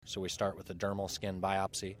So we start with a dermal skin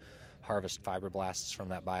biopsy, harvest fibroblasts from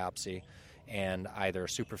that biopsy, and either a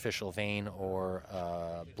superficial vein or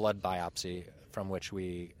blood biopsy from which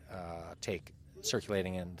we take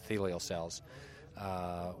circulating endothelial cells.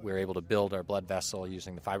 We're able to build our blood vessel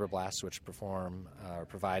using the fibroblasts, which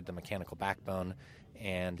provide the mechanical backbone,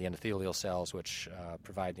 and the endothelial cells, which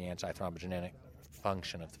provide the antithrombogenic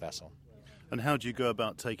function of the vessel. And how do you go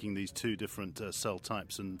about taking these two different cell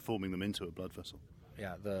types and forming them into a blood vessel?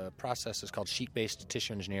 Yeah, the process is called sheet-based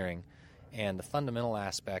tissue engineering, and the fundamental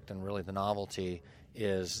aspect and really the novelty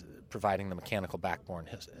is providing the mechanical backbone.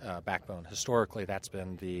 Historically, that's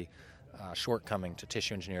been the shortcoming to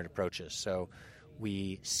tissue-engineered approaches. So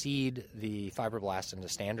we seed the fibroblasts into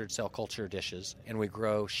standard cell culture dishes, and we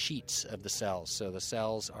grow sheets of the cells. So the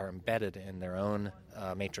cells are embedded in their own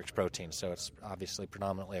matrix protein. So it's obviously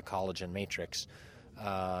predominantly a collagen matrix.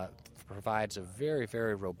 Provides a very,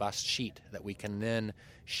 very robust sheet that we can then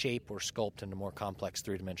shape or sculpt into more complex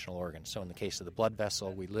three-dimensional organs. So in the case of the blood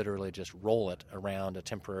vessel, we literally just roll it around a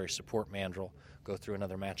temporary support mandrel, go through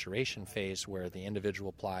another maturation phase where the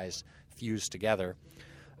individual plies fuse together.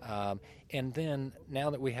 And then, now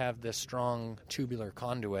that we have this strong tubular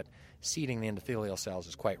conduit, seeding the endothelial cells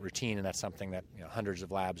is quite routine, and that's something that hundreds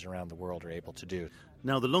of labs around the world are able to do.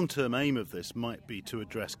 Now, the long-term aim of this might be to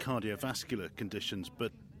address cardiovascular conditions,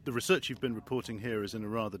 but the research you've been reporting here is in a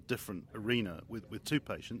rather different arena with two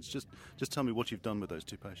patients. Just tell me what you've done with those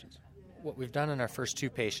two patients. What we've done in our first two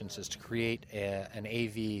patients is to create an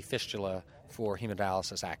AV fistula for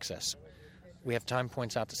hemodialysis access. We have time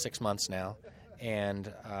points out to 6 months now,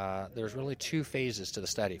 and there's really two phases to the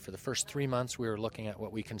study. For the first 3 months, we were looking at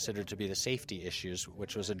what we considered to be the safety issues,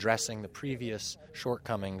 which was addressing the previous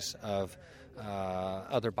shortcomings of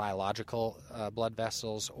other biological blood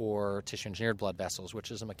vessels or tissue-engineered blood vessels,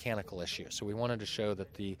 which is a mechanical issue. So we wanted to show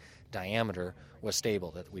that the diameter was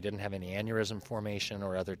stable, that we didn't have any aneurysm formation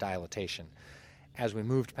or other dilatation. As we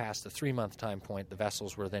moved past the 3-month time point, the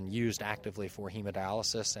vessels were then used actively for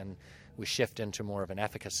hemodialysis, and we shift into more of an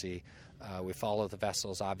efficacy. We follow the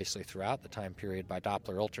vessels, obviously, throughout the time period by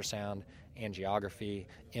Doppler ultrasound, angiography,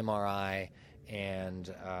 MRI, and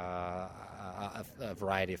a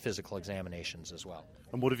variety of physical examinations as well.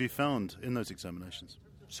 And what have you found in those examinations?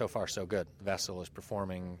 So far, so good. The vessel is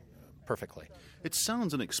performing perfectly. It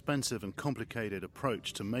sounds an expensive and complicated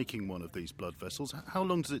approach to making one of these blood vessels. How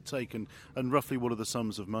long does it take, and roughly what are the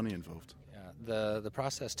sums of money involved? The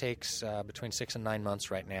process takes between 6 and 9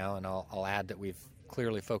 months right now, and I'll add that we've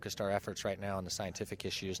clearly focused our efforts right now on the scientific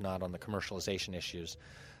issues, not on the commercialization issues.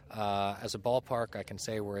 As a ballpark, I can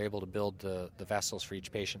say we're able to build the vessels for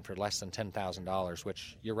each patient for less than $10,000,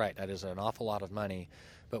 which, you're right, that is an awful lot of money.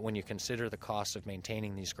 But when you consider the cost of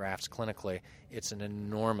maintaining these grafts clinically, it's an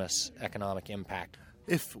enormous economic impact.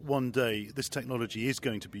 If one day this technology is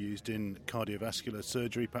going to be used in cardiovascular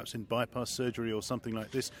surgery, perhaps in bypass surgery or something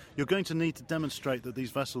like this, you're going to need to demonstrate that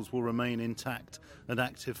these vessels will remain intact and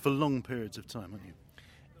active for long periods of time, aren't you?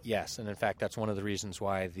 Yes, and in fact, that's one of the reasons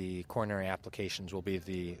why the coronary applications will be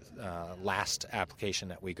the last application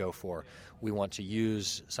that we go for. We want to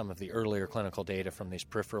use some of the earlier clinical data from these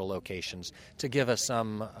peripheral locations to give us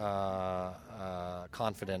some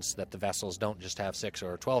confidence that the vessels don't just have 6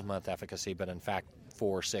 or 12-month efficacy, but in fact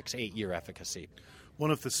 4, 6, 8-year efficacy. One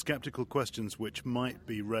of the skeptical questions which might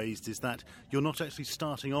be raised is that you're not actually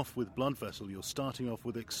starting off with blood vessel, you're starting off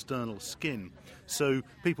with external skin. So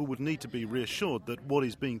people would need to be reassured that what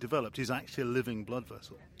is being developed is actually a living blood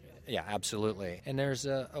vessel. Yeah, absolutely. And there's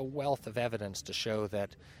a wealth of evidence to show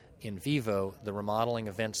that in vivo, the remodeling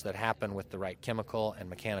events that happen with the right chemical and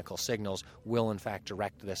mechanical signals will in fact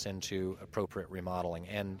direct this into appropriate remodeling.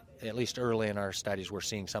 And at least early in our studies, we're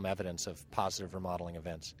seeing some evidence of positive remodeling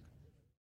events.